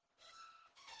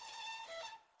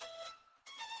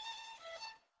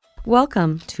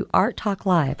Welcome to Art Talk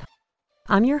Live.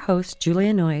 I'm your host,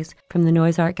 Julia Noyes from the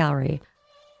Noyes Art Gallery.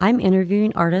 I'm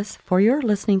interviewing artists for your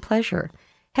listening pleasure.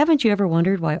 Haven't you ever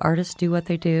wondered why artists do what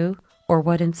they do or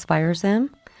what inspires them?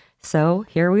 So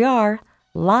here we are,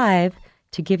 live,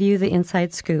 to give you the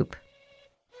inside scoop.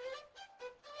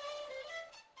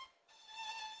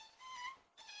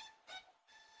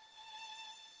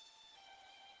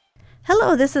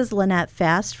 Hello, this is Lynette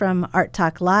Fast from Art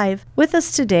Talk Live. With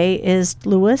us today is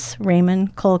Louis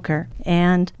Raymond Kolker,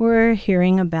 and we're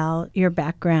hearing about your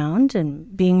background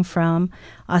and being from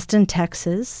Austin,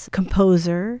 Texas,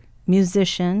 composer,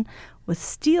 musician with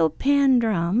steel pan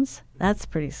drums. That's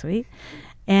pretty sweet.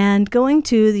 And going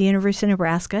to the University of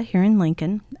Nebraska here in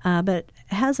Lincoln, but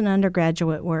has an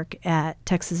undergraduate work at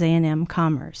Texas A&M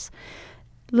Commerce.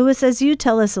 Louis, as you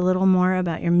tell us a little more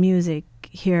about your music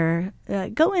here,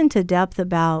 go into depth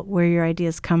about where your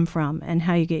ideas come from and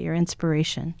how you get your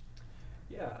inspiration.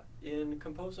 Yeah, in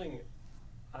composing,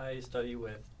 I study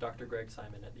with Dr. Greg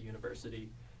Simon at the university,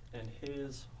 and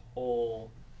his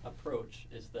whole approach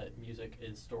is that music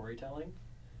is storytelling,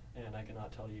 and I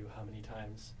cannot tell you how many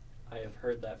times I have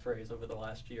heard that phrase over the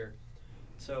last year.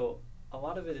 So a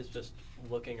lot of it is just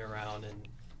looking around and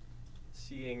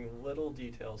seeing little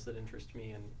details that interest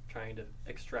me and trying to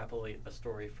extrapolate a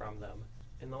story from them.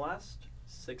 In the last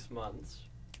 6 months,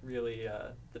 really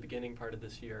the beginning part of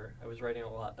this year, I was writing a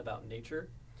lot about nature.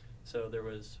 So there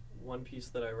was one piece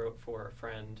that I wrote for a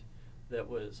friend that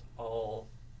was all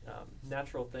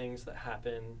natural things that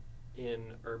happen in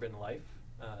urban life,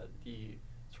 the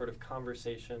sort of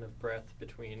conversation of breath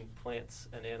between plants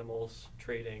and animals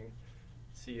trading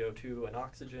CO2 and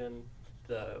oxygen,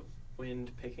 the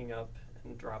wind picking up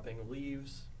and dropping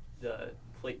leaves, the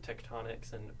plate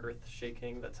tectonics and earth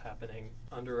shaking that's happening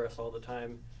under us all the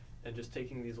time, and just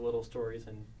taking these little stories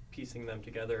and piecing them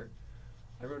together.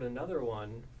 I wrote another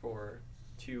one for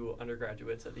 2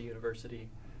 undergraduates at the university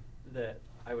that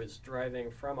I was driving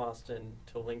from Austin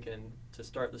to Lincoln to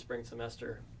start the spring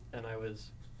semester, and I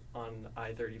was on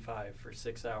I-35 for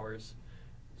 6 hours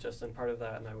just in part of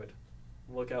that, and I would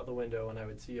look out the window and I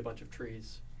would see a bunch of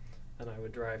trees, and I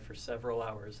would drive for several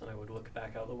hours and I would look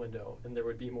back out the window and there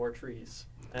would be more trees.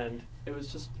 And it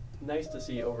was just nice to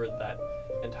see over that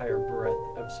entire breadth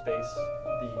of space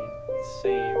the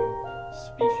same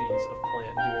species of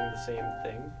plant doing the same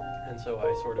thing. And so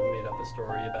I sort of made up a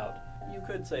story about, you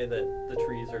could say that the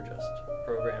trees are just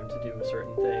programmed to do a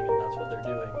certain thing and that's what they're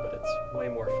doing, but it's way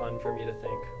more fun for me to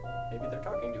think maybe they're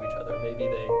talking to each other, maybe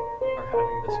they are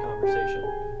having this conversation.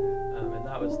 And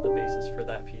that was the basis for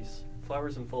that piece.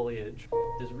 Flowers and Foliage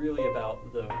is really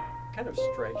about the kind of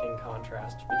striking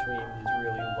contrast between these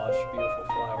really lush, beautiful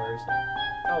flowers and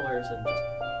colors and just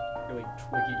really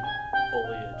twiggy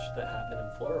foliage that happen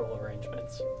in floral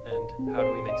arrangements. And how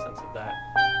do we make sense of that?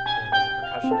 And as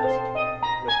a percussionist,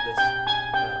 with this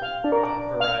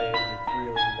variety of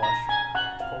really lush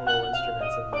tonal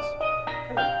instruments and these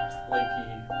kind of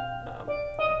flaky,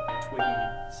 twiggy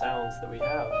sounds that we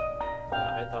have,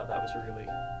 I thought that was a really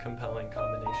compelling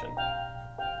combination.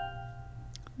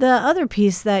 The other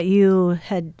piece that you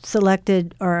had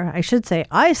selected, or I should say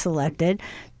I selected,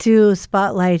 to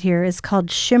spotlight here is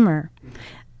called Shimmer.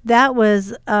 That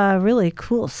was a really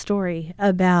cool story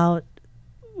about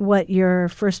what your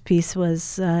first piece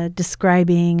was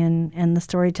describing and the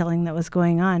storytelling that was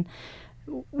going on.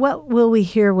 What will we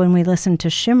hear when we listen to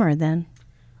Shimmer then?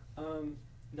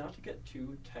 Not to get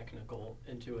too technical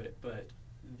into it, but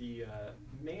the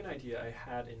main idea I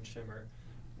had in Shimmer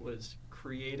was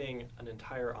creating an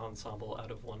entire ensemble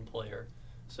out of one player.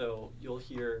 So you'll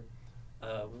hear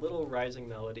a little rising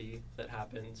melody that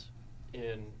happens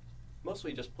in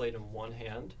mostly just played in one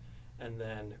hand, and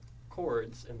then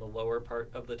chords in the lower part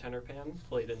of the tenor pan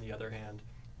played in the other hand,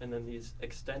 and then these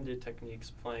extended techniques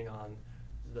playing on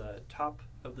the top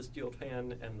of the steel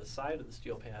pan and the side of the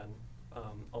steel pan,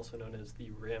 also known as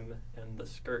the rim and the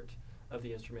skirt of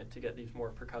the instrument, to get these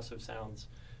more percussive sounds.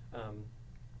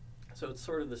 So it's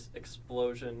sort of this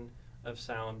explosion of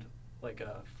sound, like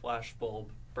a flash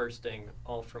bulb bursting,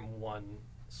 all from one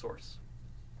source.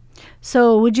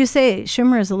 So would you say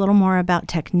Shimmer is a little more about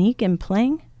technique and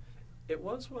playing? It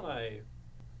was when I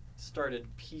started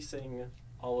piecing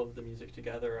all of the music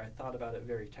together. I thought about it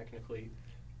very technically,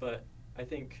 but I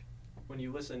think when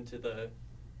you listen to the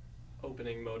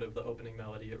opening motive, the opening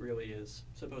melody, it really is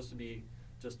supposed to be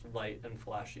just light and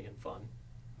flashy and fun.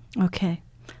 Okay,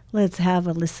 let's have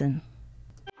a listen.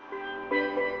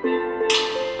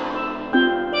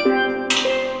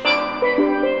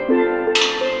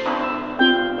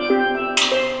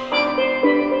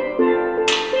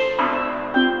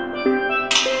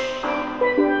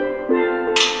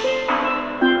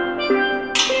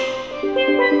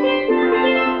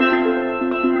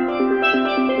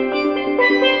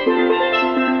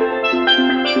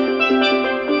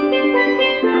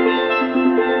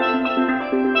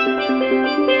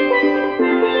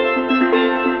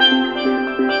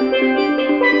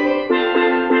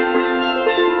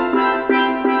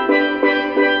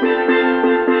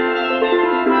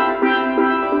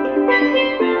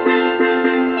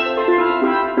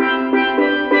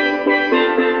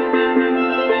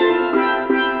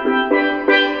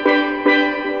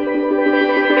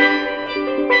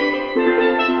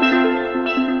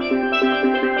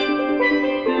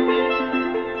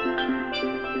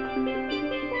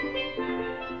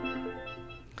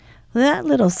 That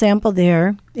little sample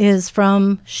there is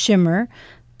from Shimmer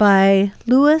by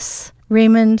Louis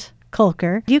Raymond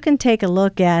Kolker. You can take a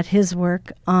look at his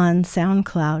work on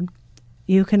SoundCloud.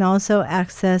 You can also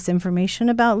access information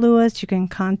about Louis. You can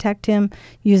contact him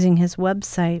using his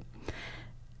website.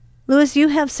 Louis, you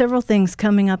have several things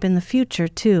coming up in the future,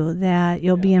 too, that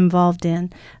you'll be involved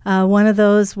in. One of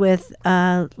those with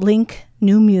Link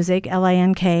New Music,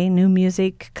 L-I-N-K, New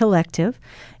Music Collective,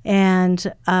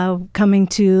 and coming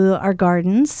to our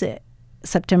gardens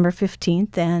September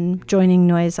 15th and joining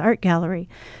Noise Art Gallery.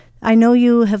 I know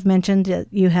you have mentioned that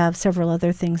you have several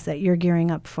other things that you're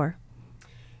gearing up for.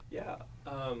 Yeah.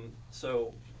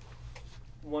 So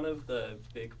one of the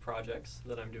big projects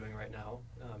that I'm doing right now,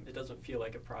 it doesn't feel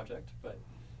like a project, but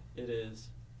it is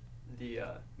the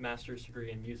master's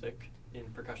degree in music in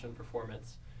percussion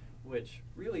performance, which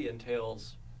really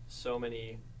entails so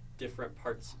many different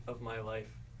parts of my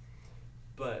life.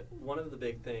 But one of the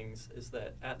big things is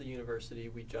that at the university,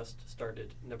 we just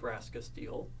started Nebraska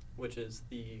Steel, which is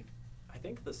I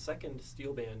think the second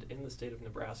steel band in the state of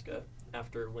Nebraska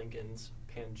after Lincoln's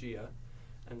Pangea.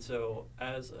 And so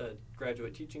as a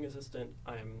graduate teaching assistant,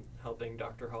 I'm helping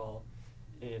Dr. Hall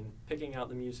in picking out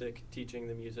the music, teaching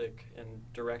the music, and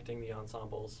directing the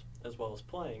ensembles, as well as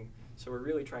playing. So we're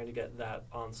really trying to get that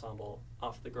ensemble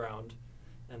off the ground,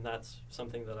 and that's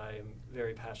something that I am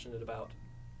very passionate about.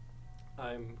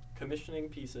 I'm commissioning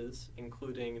pieces,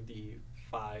 including the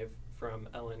 5 from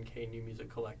L&K New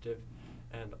Music Collective,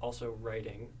 and also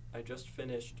writing. I just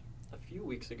finished a few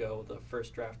weeks ago the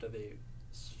first draft of a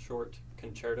short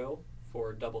concerto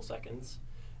for double seconds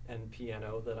and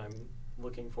piano that I'm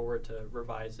looking forward to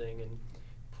revising and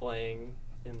playing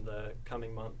in the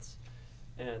coming months.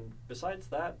 And besides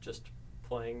that, just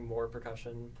playing more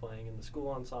percussion, playing in the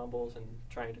school ensembles, and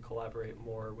trying to collaborate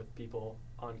more with people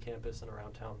on campus and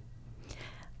around town.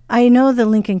 I know the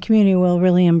Lincoln community will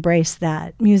really embrace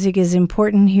that. Music is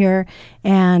important here,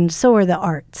 and so are the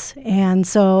arts. And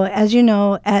so, as you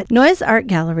know, at Noise Art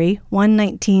Gallery,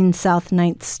 119 South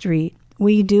 9th Street,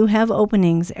 we do have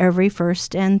openings every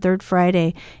first and third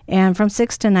Friday. And from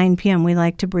 6 to 9 p.m., we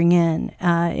like to bring in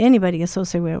anybody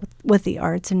associated with the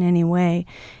arts in any way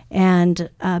and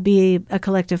be a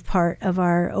collective part of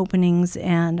our openings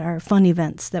and our fun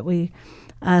events that we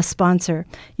sponsor.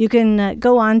 You can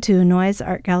go on to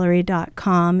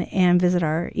noiseartgallery.com and visit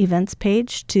our events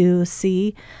page to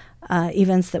see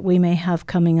events that we may have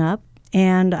coming up.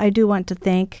 And I do want to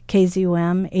thank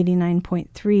KZUM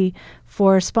 89.3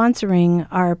 for sponsoring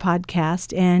our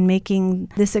podcast and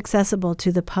making this accessible to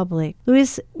the public.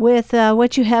 Louis, with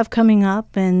what you have coming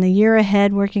up and the year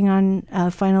ahead working on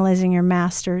finalizing your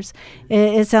master's,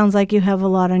 it sounds like you have a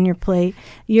lot on your plate.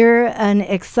 You're an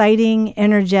exciting,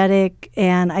 energetic,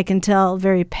 and I can tell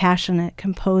very passionate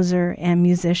composer and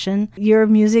musician. Your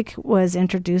music was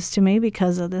introduced to me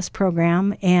because of this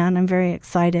program, and I'm very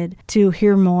excited to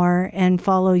hear more and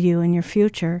follow you in your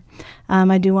future.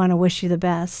 I do want to wish you the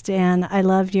best, and I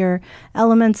loved your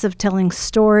elements of telling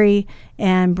story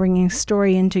and bringing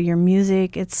story into your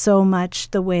music. It's so much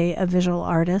the way a visual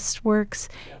artist works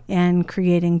and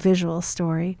creating visual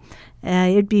story.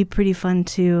 It'd be pretty fun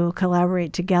to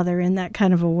collaborate together in that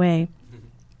kind of a way.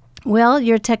 Well,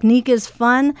 your technique is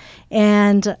fun,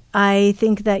 and I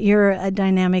think that you're a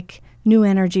dynamic new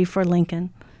energy for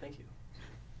Lincoln. Thank you.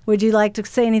 Would you like to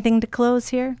say anything to close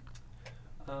here?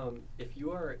 If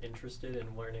you are interested in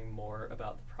learning more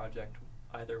about the project,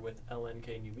 either with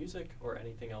L&K New Music or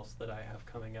anything else that I have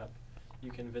coming up, you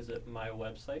can visit my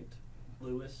website,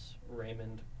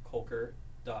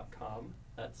 louisraymondkolker.com.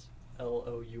 That's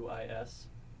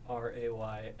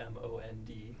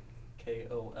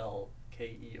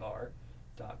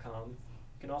LouisRaymondKolker.com.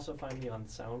 You can also find me on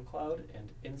SoundCloud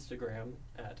and Instagram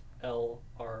at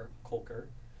LRKolker.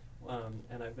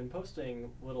 And I've been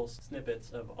posting little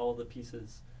snippets of all the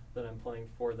pieces that I'm playing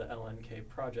for the L&K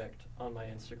project on my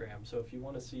Instagram. So if you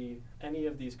want to see any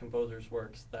of these composers'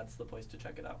 works, that's the place to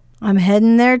check it out. I'm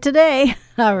heading there today.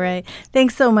 All right.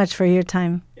 Thanks so much for your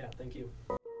time. Yeah, thank you.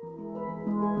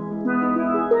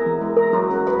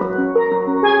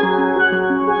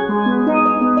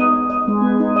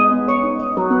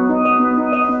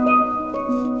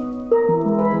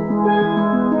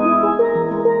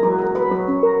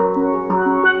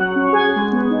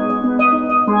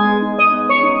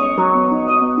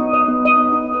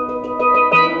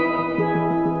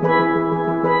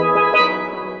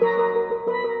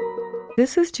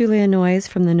 This is Julia Noyes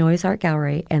from the Noise Art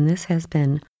Gallery, and this has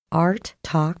been Art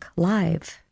Talk Live.